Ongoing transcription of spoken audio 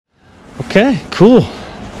Okay, cool.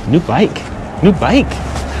 New bike.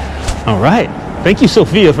 All right. Thank you,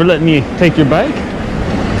 Sophia, for letting me take your bike.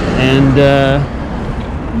 And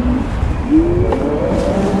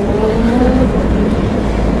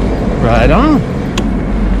right on.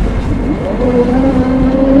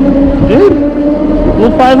 Dude,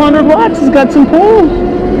 little 500 watts has got some pull.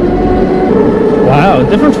 Wow,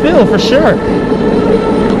 different feel for sure.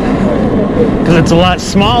 Because it's a lot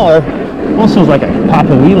smaller. Almost feels like I can pop a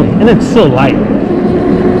wheelie, and it's so light.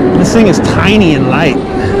 This thing is tiny and light.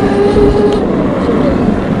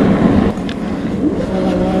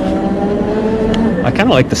 I kind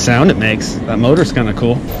of like the sound it makes. That motor's kind of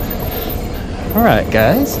cool. All right,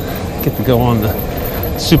 guys, get to go on the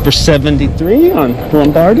Super73 on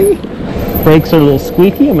Lombardi. Brakes are a little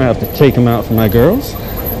squeaky. I'm gonna have to take them out for my girls.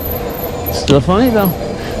 Still funny though.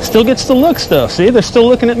 Still gets the looks though. See, they're still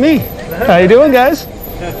looking at me. How you doing, guys?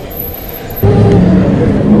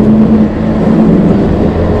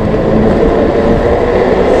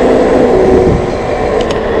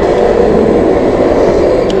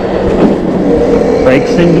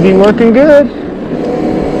 Brakes seem to be working good.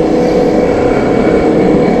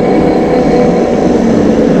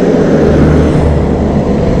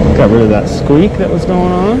 Got rid of that squeak that was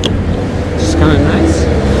going on. Just kind of nice.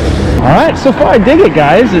 All right, so far I dig it,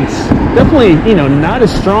 guys. It's definitely, you know, not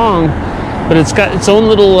as strong, but it's got its own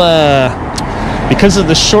little, because of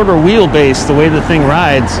the shorter wheelbase, the way the thing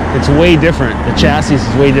rides, it's way different. The chassis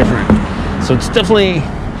is way different. So it's definitely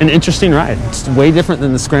an interesting ride. It's way different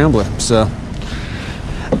than the Scrambler. So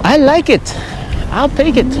I like it. I'll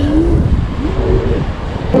take it.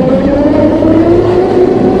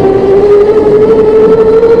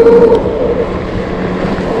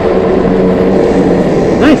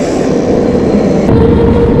 Nice.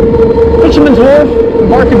 Fisherman's Wharf,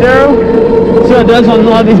 Embarcadero. See how it does on a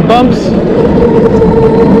lot of these bumps.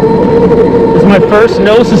 This is my first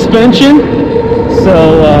no suspension,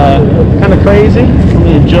 so kind of crazy. Let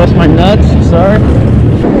me adjust my nuts. Sorry.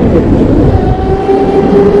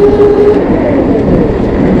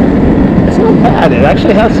 It's not bad. It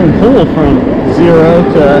actually has some pull from 0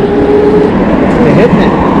 to hitting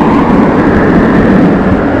it.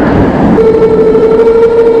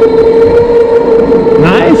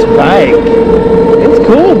 Nice bike. It's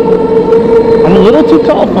cool. I'm a little too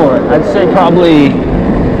tall for it. I'd say probably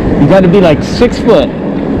you got to be like 6 foot.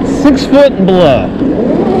 6 foot and below.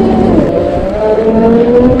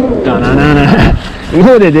 You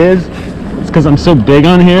know what it is? It's because I'm so big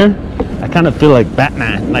on here. I kind of feel like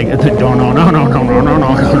Batman. Like it's a no. Batman.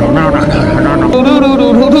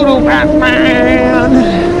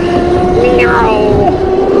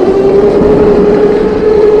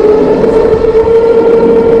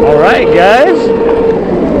 All right, guys.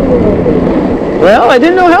 Well, I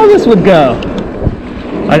didn't know how this would go.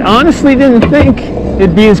 I honestly didn't think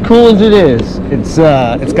it'd be as cool as it is.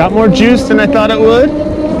 It's got more juice than I thought it would.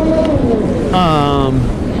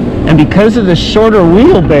 And because of the shorter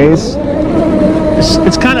wheelbase,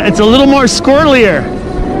 it's a little more squirrelier,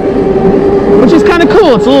 which is kind of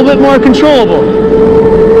cool. It's a little bit more controllable.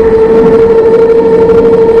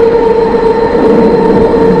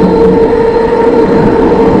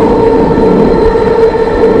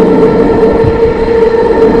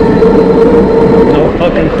 No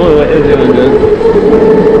fucking clue what you're doing, dude.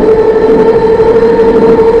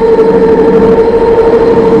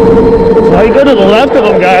 Why you go to the left of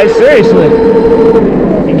them, guys? Seriously.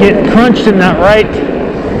 You get crunched in that right,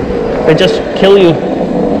 they just kill you.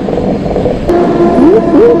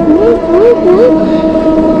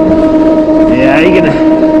 Yeah, you're gonna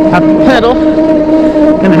have to pedal.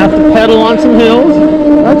 Gonna have to pedal on some hills.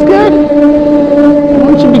 That's good.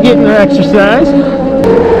 One should be getting their exercise.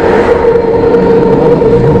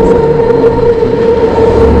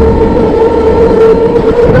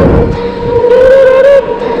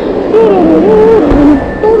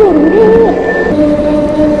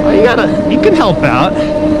 You can help out.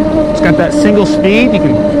 It's got that single speed. You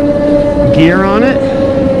can gear on it.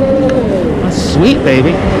 That's sweet,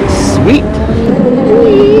 baby. Sweet.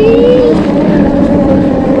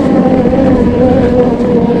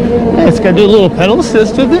 Yeah, it's got to do a little pedal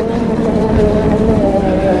assist with it.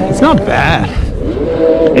 It's not bad.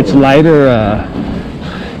 It's lighter.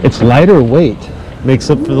 It's lighter weight. Makes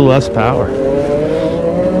up for the less power.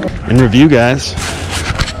 In review, guys,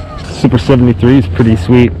 Super73 is pretty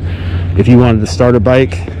sweet. If you wanted to start a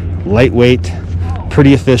bike, lightweight,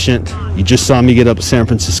 pretty efficient. You just saw me get up San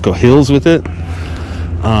Francisco hills with it.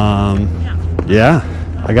 Yeah,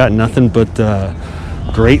 I got nothing but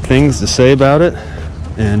great things to say about it.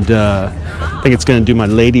 and I think it's going to do my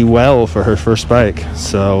lady well for her first bike.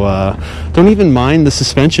 So don't even mind the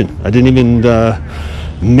suspension. I didn't even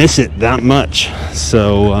miss it that much.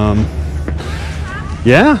 So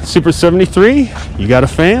yeah, Super 73, you got a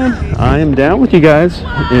fan? I am down with you guys,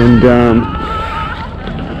 and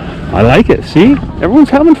I like it. See, everyone's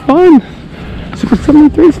having fun. Super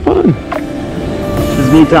 73 is fun. This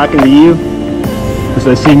is me talking to you. As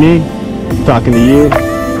I see me talking to you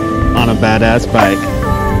on a badass bike.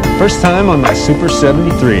 First time on my Super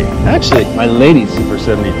 73. Actually, my lady's Super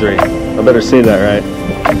 73. I better say that right.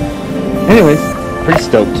 Anyways, pretty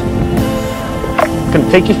stoked. Gonna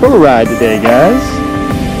take you for a ride today, guys.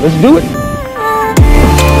 Let's do it.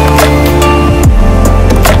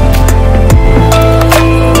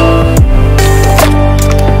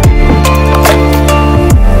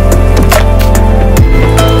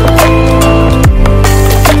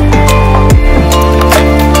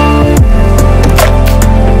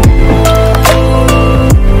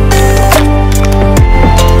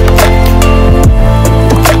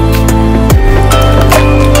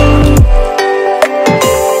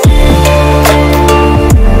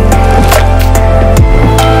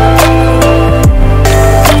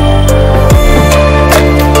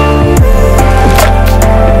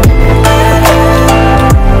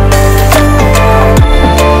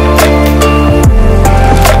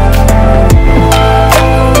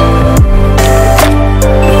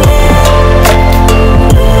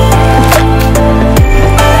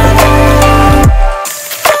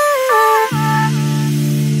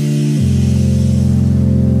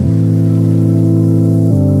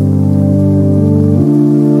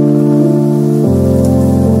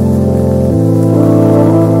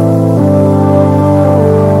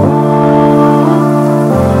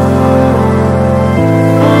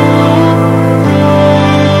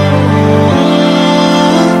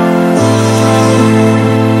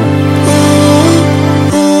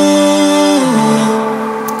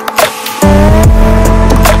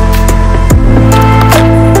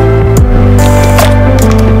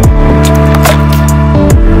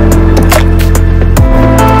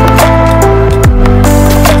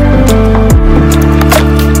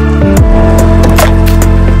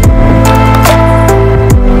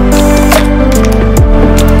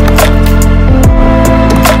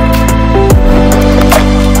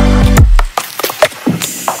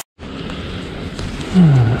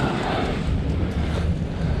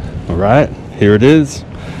 Alright, here it is.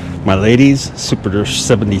 My lady's Super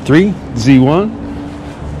 73 Z1.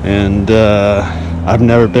 And I've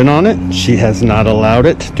never been on it. She has not allowed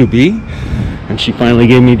it to be. And she finally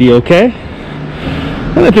gave me the okay.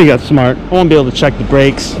 And I think that's smart. I won't be able to check the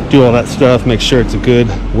brakes, do all that stuff, make sure it's a good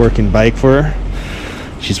working bike for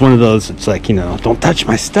her. She's one of those, it's like, you know, don't touch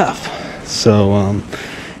my stuff. So,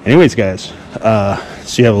 anyways, guys,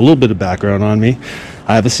 so you have a little bit of background on me.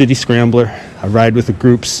 I have a City Scrambler. I ride with the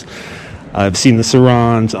groups. I've seen the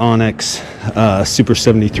Sarons, Onyx, Super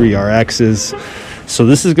 73 RXs. So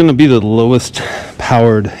this is going to be the lowest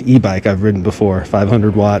powered e-bike I've ridden before,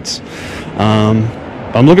 500 watts.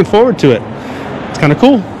 I'm looking forward to it. It's kind of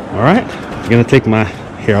cool. All right, I'm going to take my,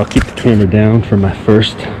 here, I'll keep the camera down for my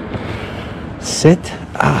first sit.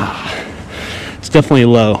 It's definitely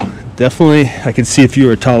low. Definitely, I can see if you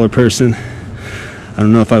were a taller person. I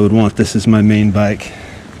don't know if I would want this as my main bike,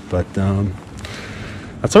 but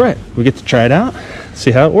that's all right. We get to try it out,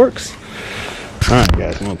 see how it works. All right,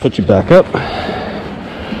 guys, I'm gonna put you back up.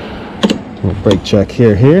 Little brake check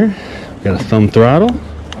here. We got a thumb throttle.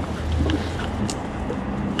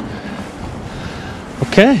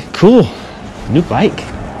 Okay, cool. New bike.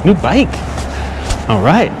 All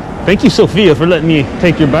right. Thank you, Sophia, for letting me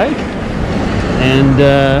take your bike. And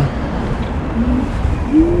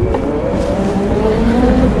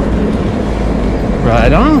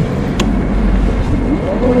right on.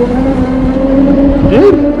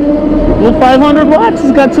 Dude, little 500 watts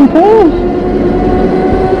has got some pull.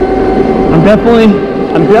 I'm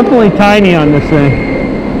definitely tiny on this thing.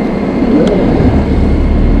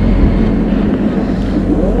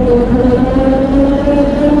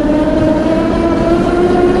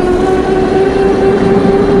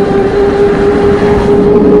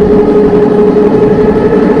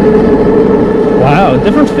 Wow,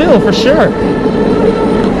 different feel for sure.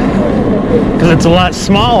 Because it's a lot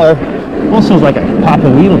smaller. Almost feels like I could pop a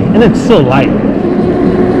wheelie, and it's so light.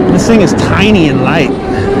 This thing is tiny and light.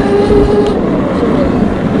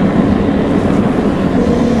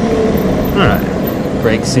 All right,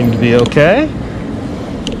 brakes seem to be okay.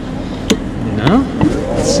 You know,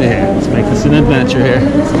 let's see here. Let's make this an adventure here.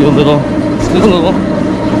 Let's do a little.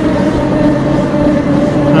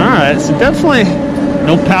 All right, so definitely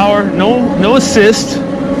no power, no assist.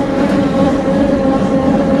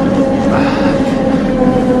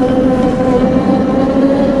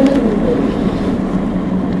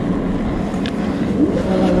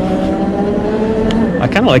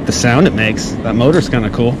 kind of like the sound it makes. That motor's kind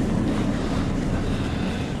of cool.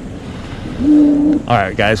 All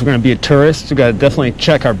right, guys, we're going to be a tourist. We got to definitely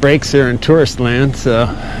check our brakes here in tourist land. So,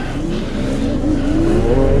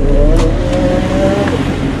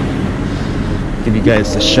 give you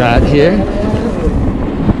guys a shot here.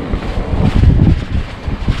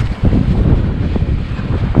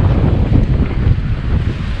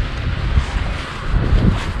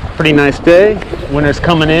 Pretty nice day. Winter's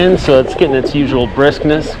coming in, so it's getting its usual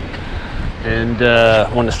briskness. And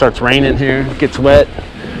when it starts raining here, it gets wet.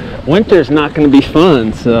 Winter's not going to be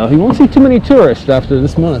fun, so you won't see too many tourists after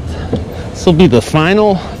this month. This will be the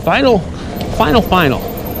final.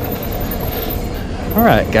 All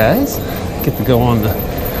right, guys, get to go on the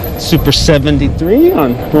Super73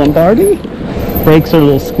 on Lombardy. Brakes are a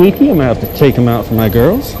little squeaky. I'm gonna have to take them out for my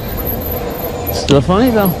girls. Still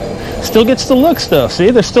funny though. Still gets the looks though.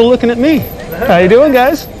 See, they're still looking at me. How you doing,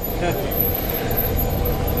 guys?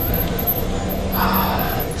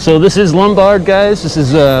 So this is Lombard, guys. This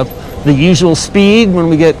is the usual speed when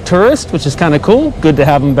we get tourists, which is kind of cool. Good to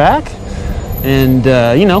have them back. And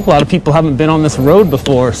you know, a lot of people haven't been on this road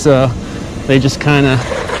before, so they just kind of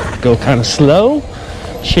go kind of slow,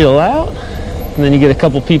 chill out. And then you get a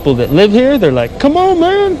couple people that live here. They're like, "Come on,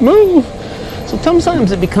 man, move." So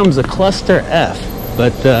sometimes it becomes a cluster F.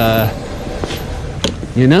 But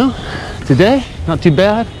you know, today not too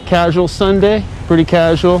bad. Casual Sunday, pretty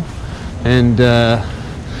casual, and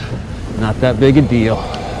not that big a deal.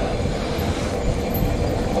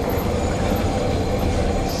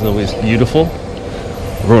 This is always beautiful.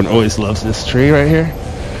 Everyone always loves this tree right here.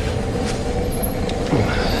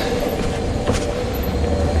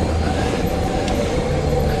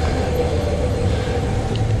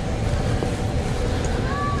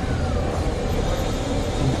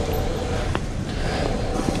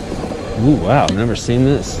 Ooh, wow, I've never seen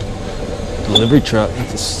this. Delivery truck,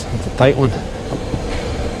 that's a tight one.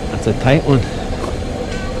 That's a tight one.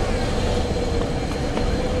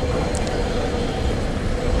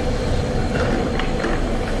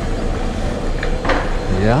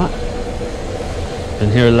 Yeah.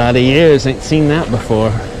 Been here a lot of years, ain't seen that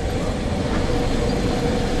before.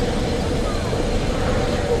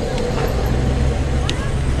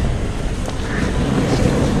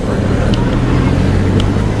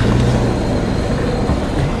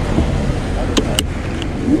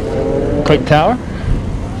 Quick tower.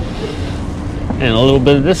 And a little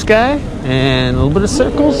bit of this guy, and a little bit of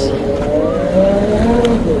circles.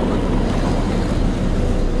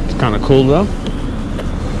 It's kind of cool though.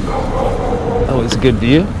 Always a good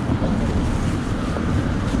view.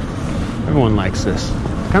 Everyone likes this.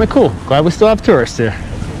 Kind of cool. Glad we still have tourists here.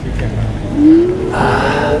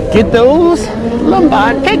 Get those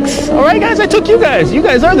Lombard pics. All right, guys, I took you guys. You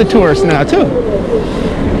guys are the tourists now too.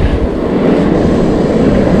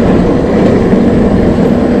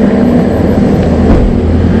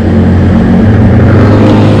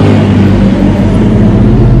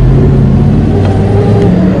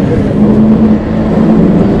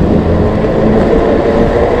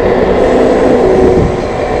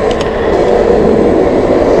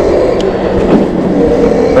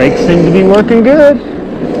 Brakes seem to be working good.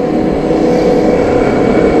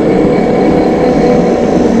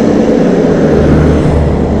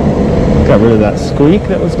 Got rid of that squeak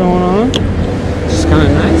that was going on. It's kind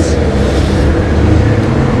of nice.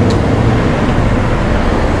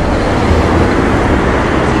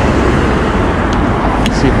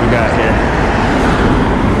 Let's see what we got here.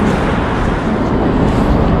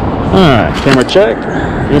 Alright, camera check.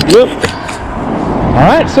 Yep.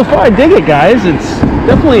 Alright, so far I dig it, guys. It's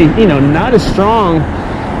definitely, you know, not as strong,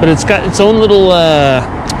 but it's got its own little,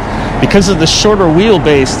 because of the shorter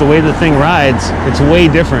wheelbase, the way the thing rides, it's way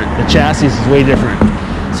different. The chassis is way different.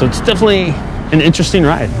 So it's definitely an interesting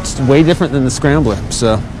ride. It's way different than the Scrambler.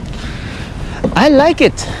 So I like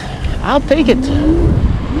it. I'll take it.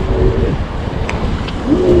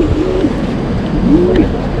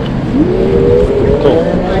 Cool.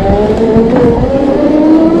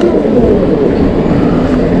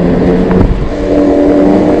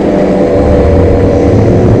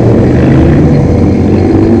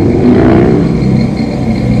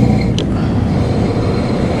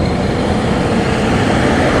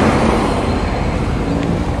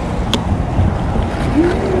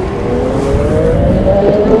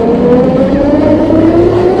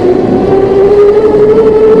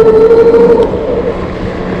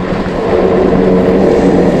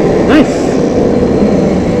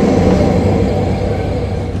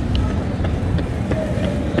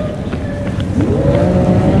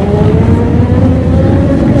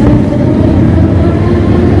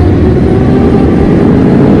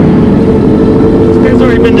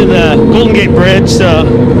 much, so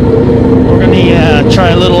we're gonna try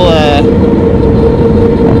a little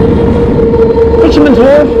Fisherman's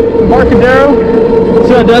Wharf, Embarcadero.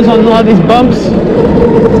 See how it does on a lot of these bumps.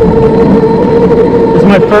 It's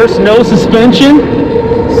my first no suspension,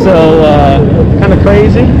 so kind of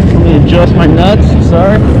crazy. Let me adjust my nuts.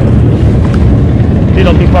 Sorry. Dude,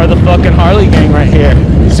 I'll be part of the fucking Harley gang right here.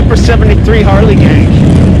 Super73 Harley gang.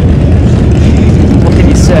 What can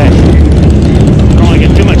you say? I don't want to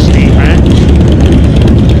get too much steam, right?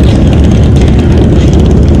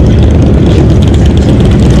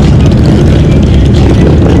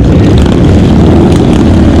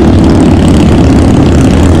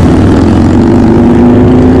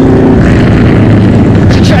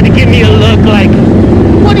 She tried to give me a look like,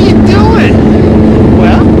 what are you doing?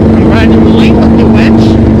 Well, I'm riding the lane with the winch.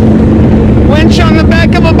 Winch on the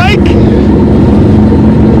back of a bike.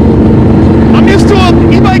 I'm used to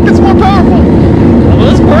an e-bike that's more powerful. Well,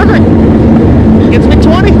 this is perfect. It gets me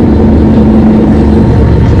 20.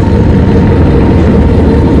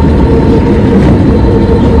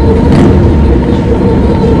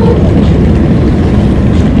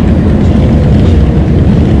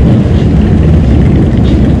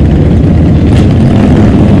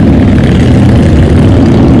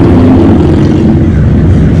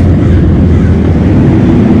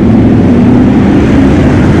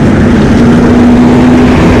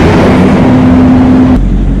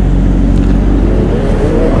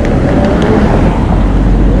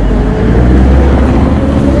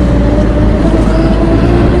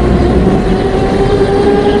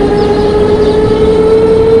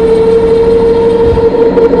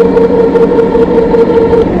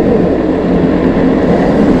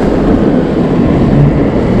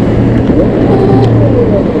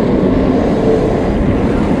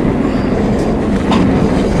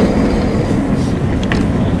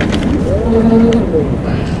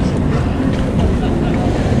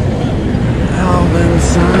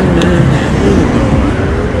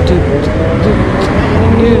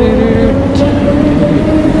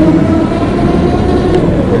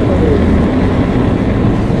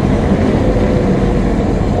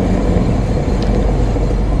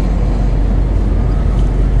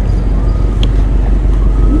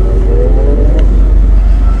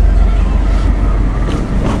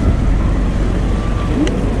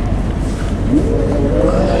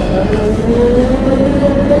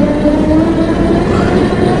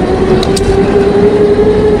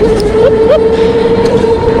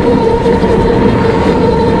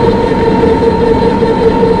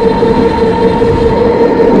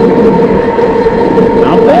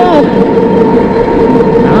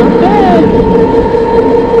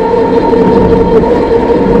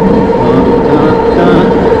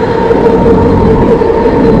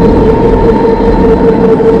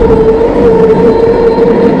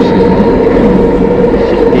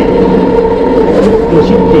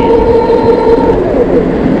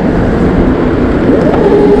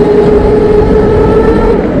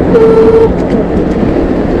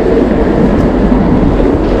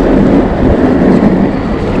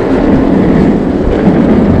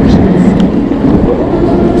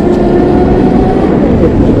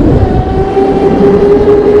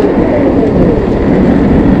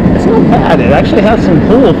 It actually has some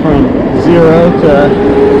pull from 0 to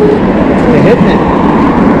hitting it.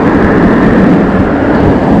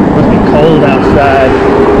 Must be cold outside.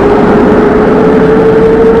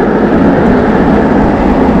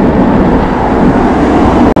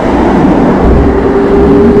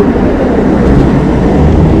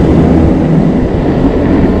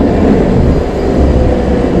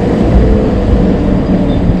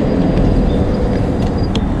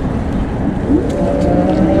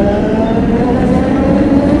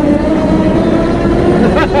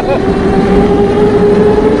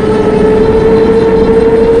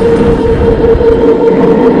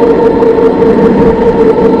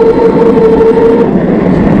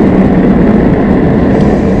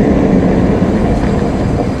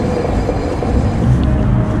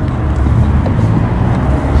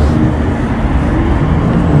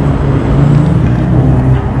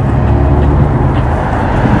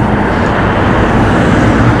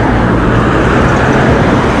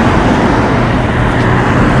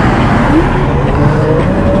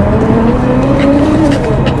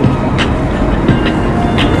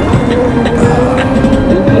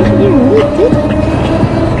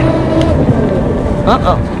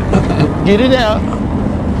 Get it out.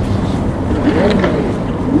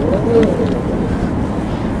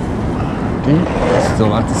 Okay. Still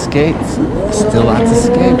lots of skates. Still lots of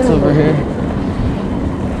skates over here.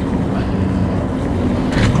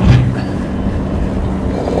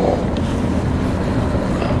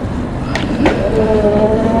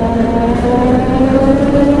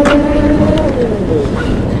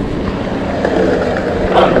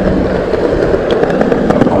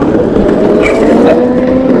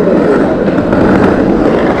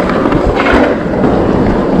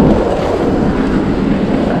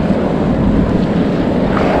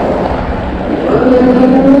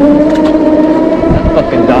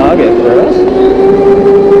 jog it for us.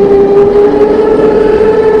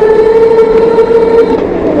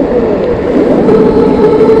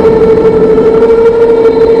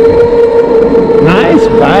 Nice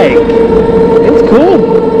bike. It's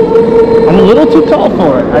cool. I'm a little too tall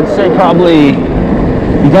for it. I'd say probably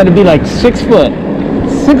you got to be like 6 foot.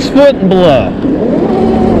 6 foot and below.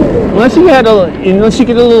 Unless you get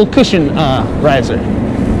a little cushion riser.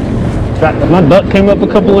 If my butt came up a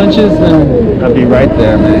couple inches, then I'd be right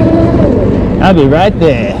there, man. I'd be right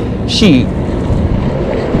there. Shoot.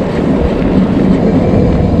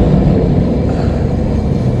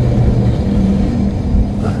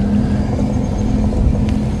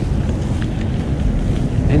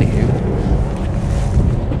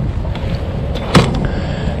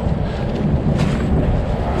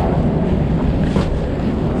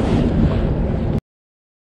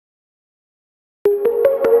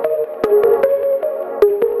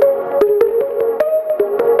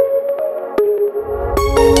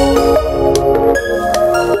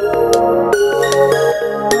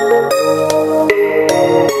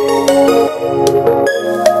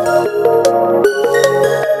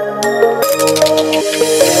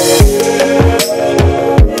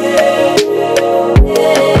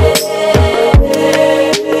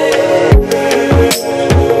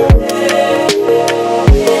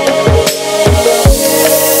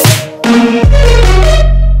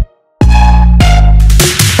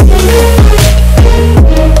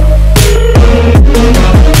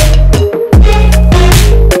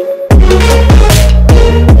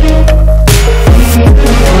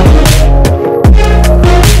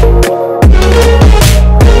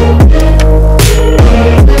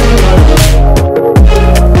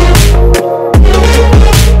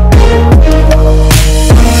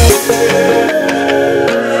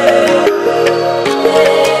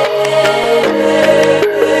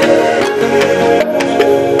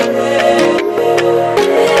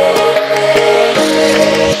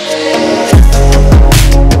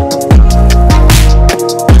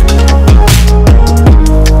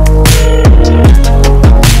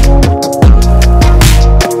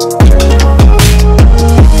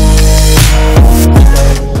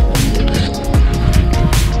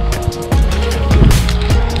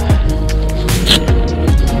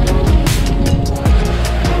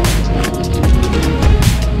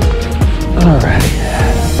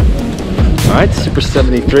 Alright,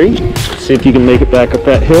 Super73. Let's see if you can make it back up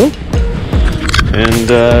that hill. And,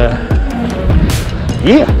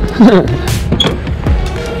 yeah.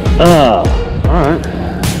 Alright.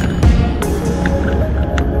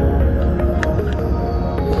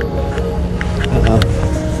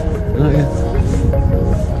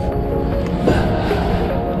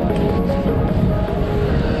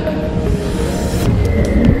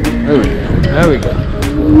 There we go.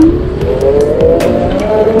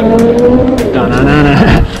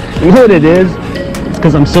 You know what it is? It's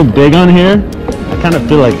because I'm so big on here. I kind of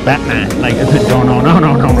feel like Batman. Like, is it no,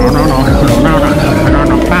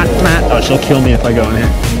 Batman? Oh, she'll kill me if I go in here.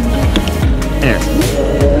 Yes.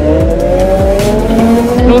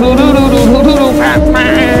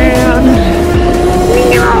 Batman.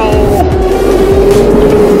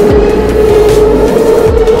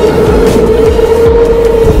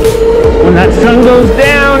 When that sun goes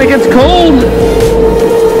down, it gets cold.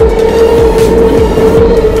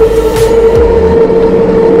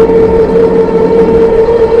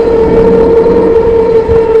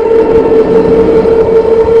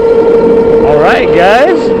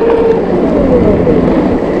 Guys,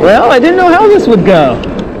 well, I didn't know how this would go.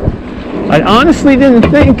 I honestly didn't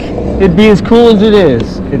think it'd be as cool as it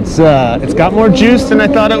is. It's got more juice than I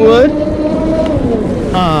thought it would,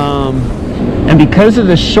 and because of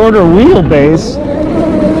the shorter wheelbase,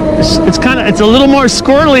 it's a little more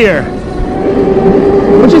squirrelier,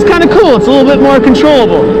 which is kind of cool. It's a little bit more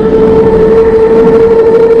controllable.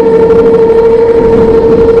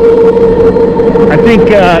 I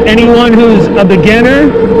think anyone who's a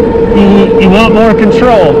beginner, you want more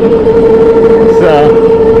control. So,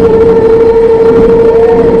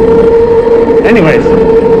 anyways.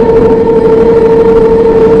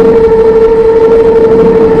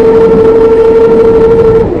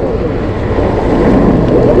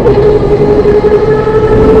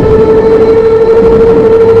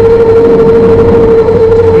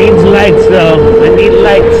 Needs lights though. I need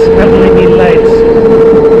lights. Definitely need lights.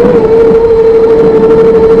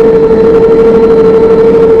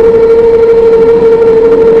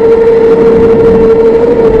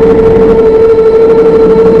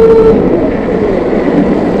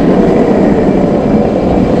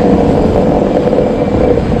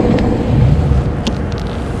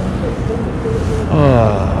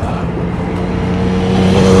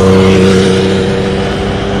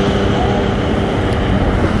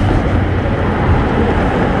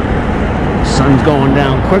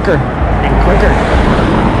 quicker and quicker.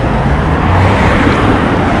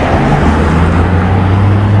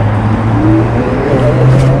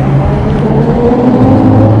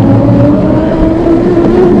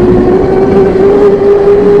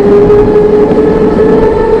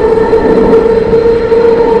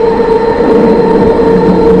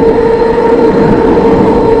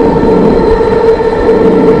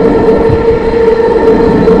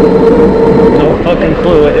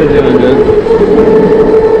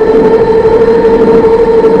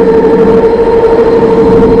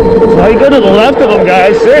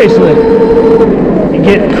 Seriously, you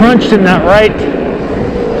get crunched in that right,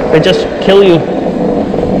 they just kill you.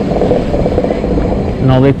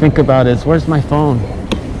 And all they think about is, where's my phone?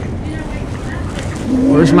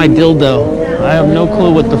 Where's my dildo? I have no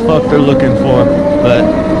clue what the fuck they're looking for, but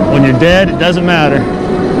when you're dead, it doesn't matter.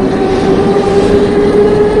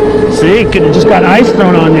 See, you could have just got ice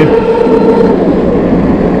thrown on you.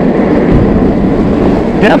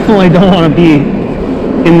 Definitely don't want to be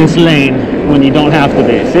in this lane when you don't have to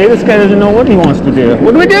be. See, this guy doesn't know what he wants to do.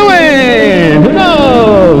 What are we doing? Who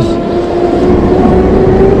knows?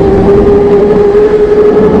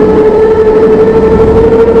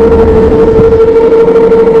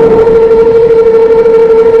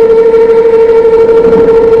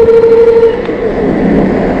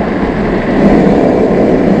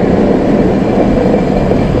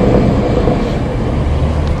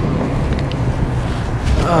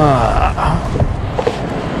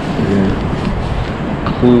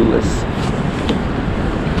 Clueless.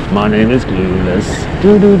 My name is Clueless.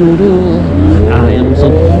 Do do do do. I am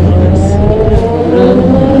so clueless.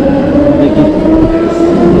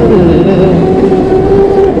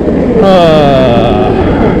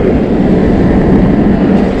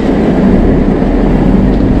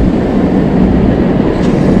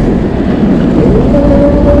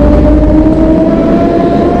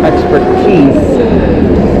 Expertise.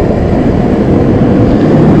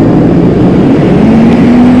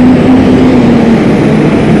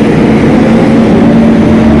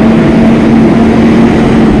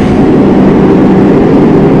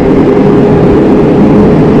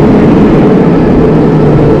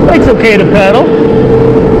 Okay to pedal.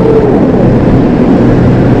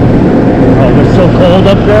 Oh, they're so cold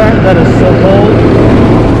up there. That is so cold.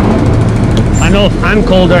 I know if I'm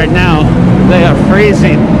cold right now, they are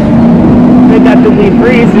freezing. They got to be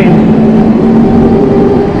freezing.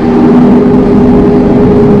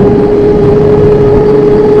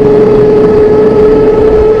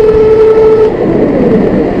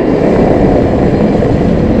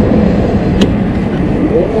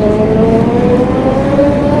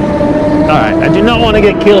 Want to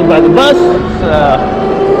get killed by the bus,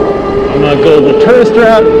 I'm gonna go the tourist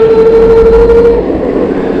route,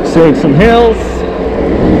 save some hills.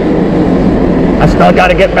 I still got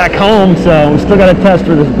to get back home, so we still got to test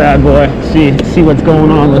for this bad boy, see what's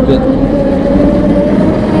going on with it.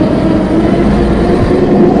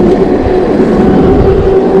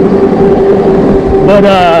 But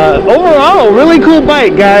overall, really cool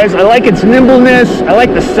bike, guys. I like its nimbleness, I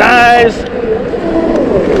like the size.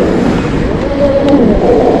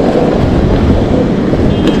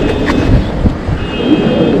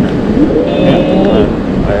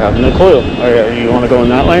 No clue. Right, you want to go in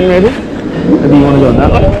that lane, maybe? Maybe you want to go in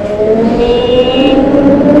that lane?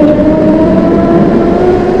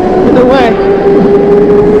 Either way.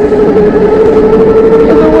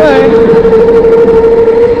 Either way.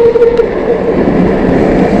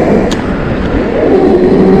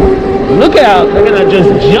 Look out. They're going to just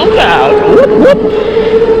jump out. Whoop, whoop.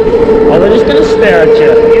 Or they're just going to stare at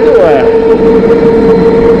you. Either way.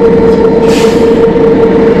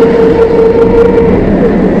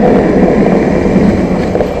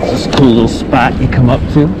 Cool little spot you come up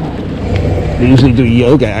to. They usually do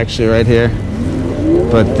yoga actually right here,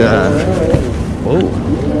 but whoa,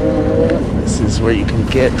 this is where you can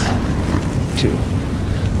get to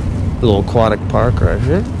a little aquatic park right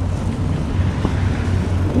here.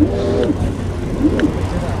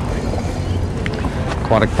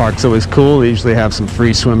 Aquatic park's always cool. They usually have some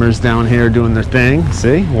free swimmers down here doing their thing.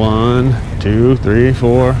 See, 1, 2, 3,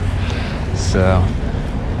 4. So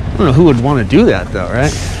I don't know who would want to do that though,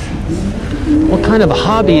 right? What kind of a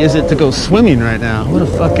hobby is it to go swimming right now? What a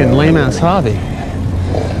fucking lame-ass hobby.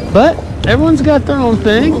 But everyone's got their own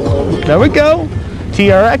thing. There we go.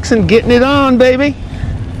 TRX and getting it on, baby.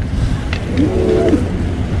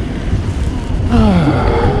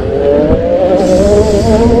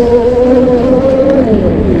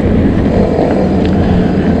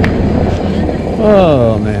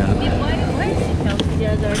 Oh, man.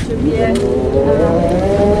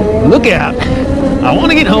 Look out. I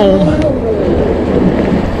want to get home.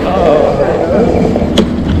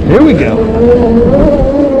 Here we go.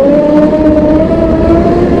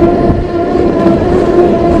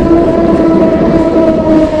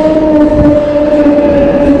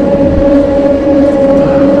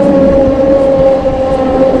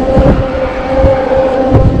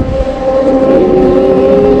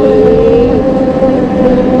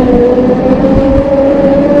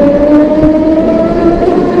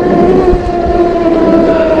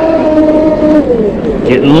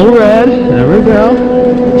 Getting a little red. There we go.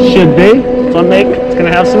 Should be. It's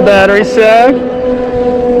gonna have some battery sag.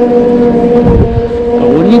 Oh,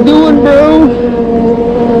 what are you doing, bro?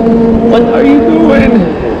 What are you doing?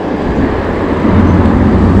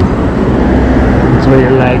 That's where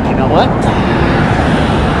you're like, you know what?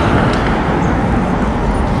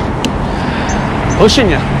 Pushing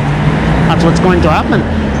you. That's what's going to happen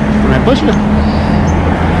when I push you.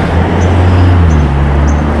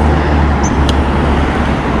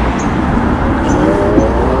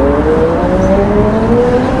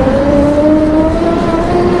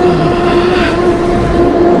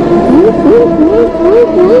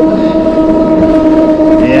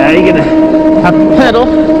 Yeah, you're gonna have to pedal.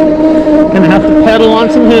 Gonna have to pedal on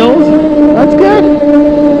some hills. That's good.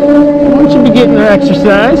 One should be getting their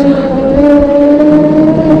exercise. I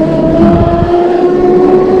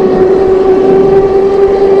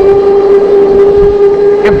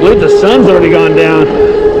can't believe the sun's already gone down.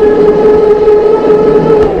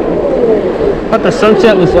 I thought the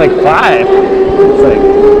sunset was like 5. It's like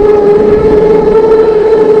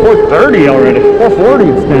 4:30 already. 4:40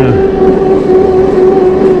 it's down.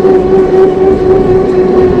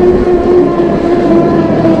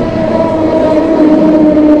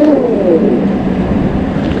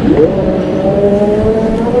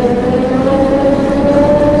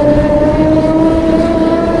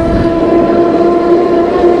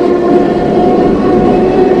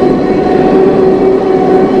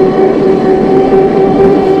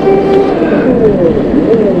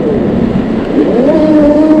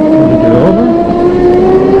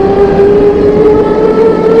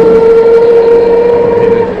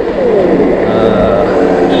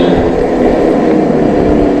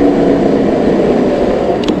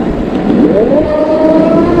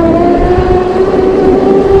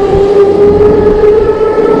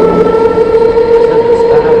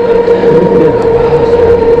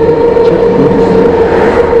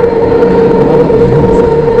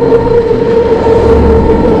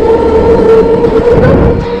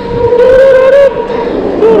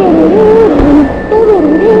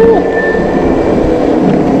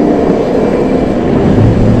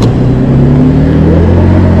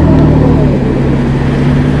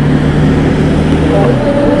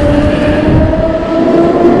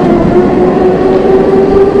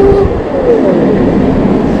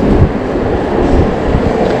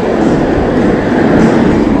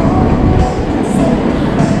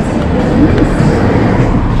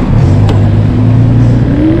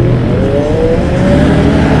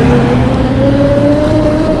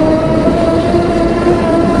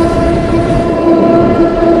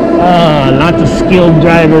 Skilled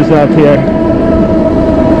drivers up here.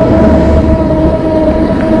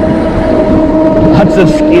 Lots of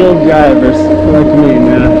skilled drivers like me,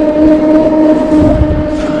 man.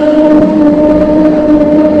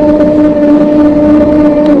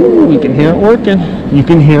 You can hear it working. You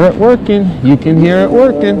can hear it working. You can hear it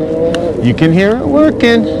working. You can hear it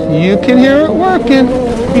working. You can hear it working.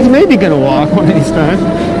 He's maybe gonna walk one of these times.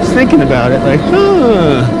 Just thinking about it, like,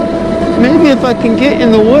 maybe if I can get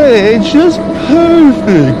in the way, just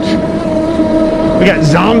perfect. We got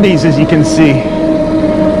zombies, as you can see.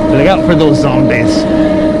 Look out for those zombies.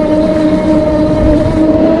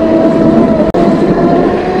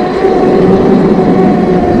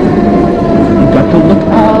 You got to look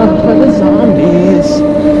out for the zombies.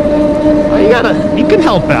 Oh, you can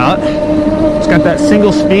help out. It's got that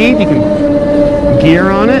single speed. You can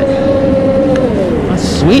gear on it. That's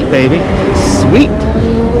sweet, baby. Sweet.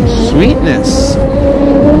 Sweetness.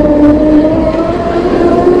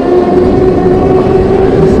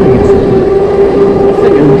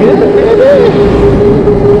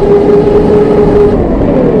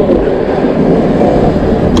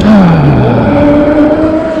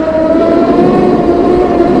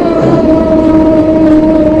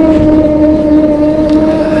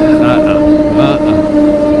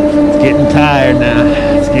 It's getting tired now.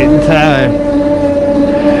 It's getting tired.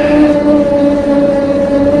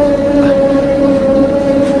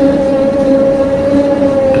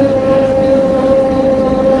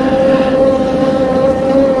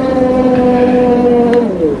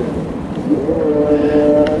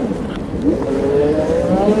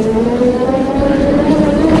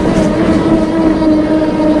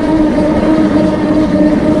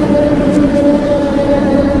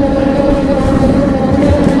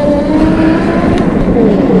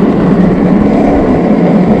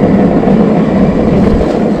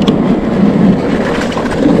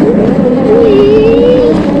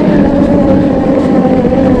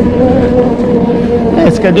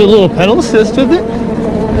 do a little pedal assist with it.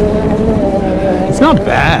 It's not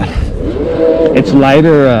bad. It's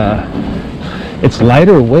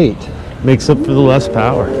lighter weight, makes up for the less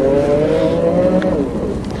power.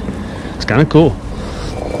 It's kind of cool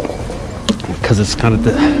because it's kind of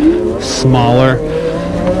the smaller.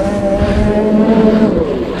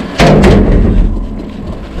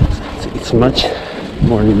 It's much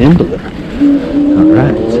more nimbler. All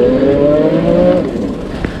right.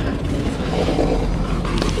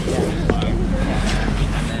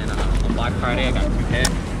 Black Friday, I got 2K.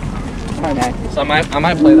 Okay. So I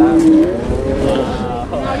might play that.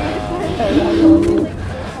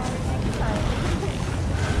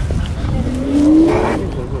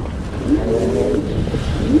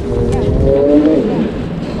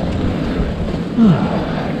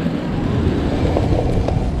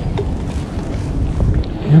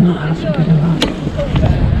 You're not having to get up.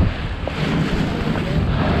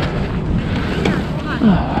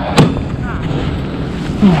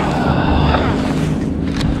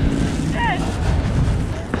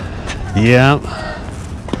 Yeah,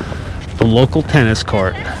 the local tennis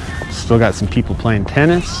court. Still got some people playing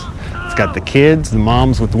tennis. It's got the kids, the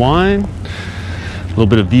moms with wine, a little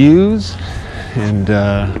bit of views, and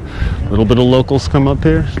a little bit of locals come up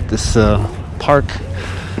here. This park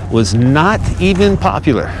was not even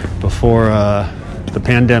popular before the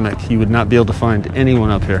pandemic. You would not be able to find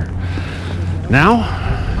anyone up here. Now,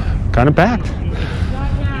 kind of packed.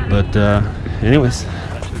 But anyways,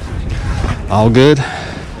 all good.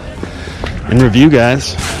 In review,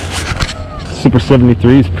 guys,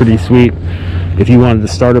 Super73 is pretty sweet. If you wanted to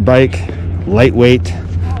start a bike, lightweight,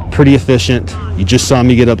 pretty efficient. You just saw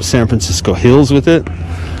me get up San Francisco hills with it.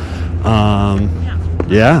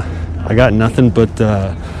 Yeah, I got nothing but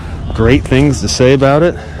great things to say about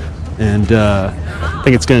it, and I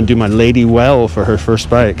think it's going to do my lady well for her first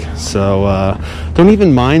bike. So don't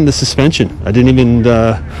even mind the suspension. I didn't even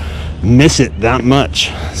miss it that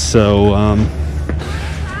much. So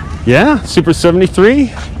yeah,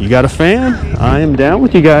 Super73, you got a fan? I am down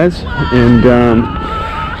with you guys, and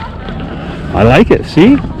I like it.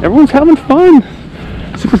 See, everyone's having fun.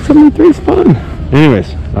 Super73 is fun.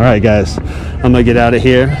 Anyways, all right, guys, I'm gonna get out of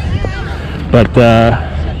here. But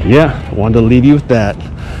yeah, I wanted to leave you with that.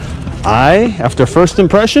 After first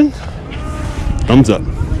impression, thumbs up.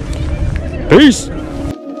 Peace.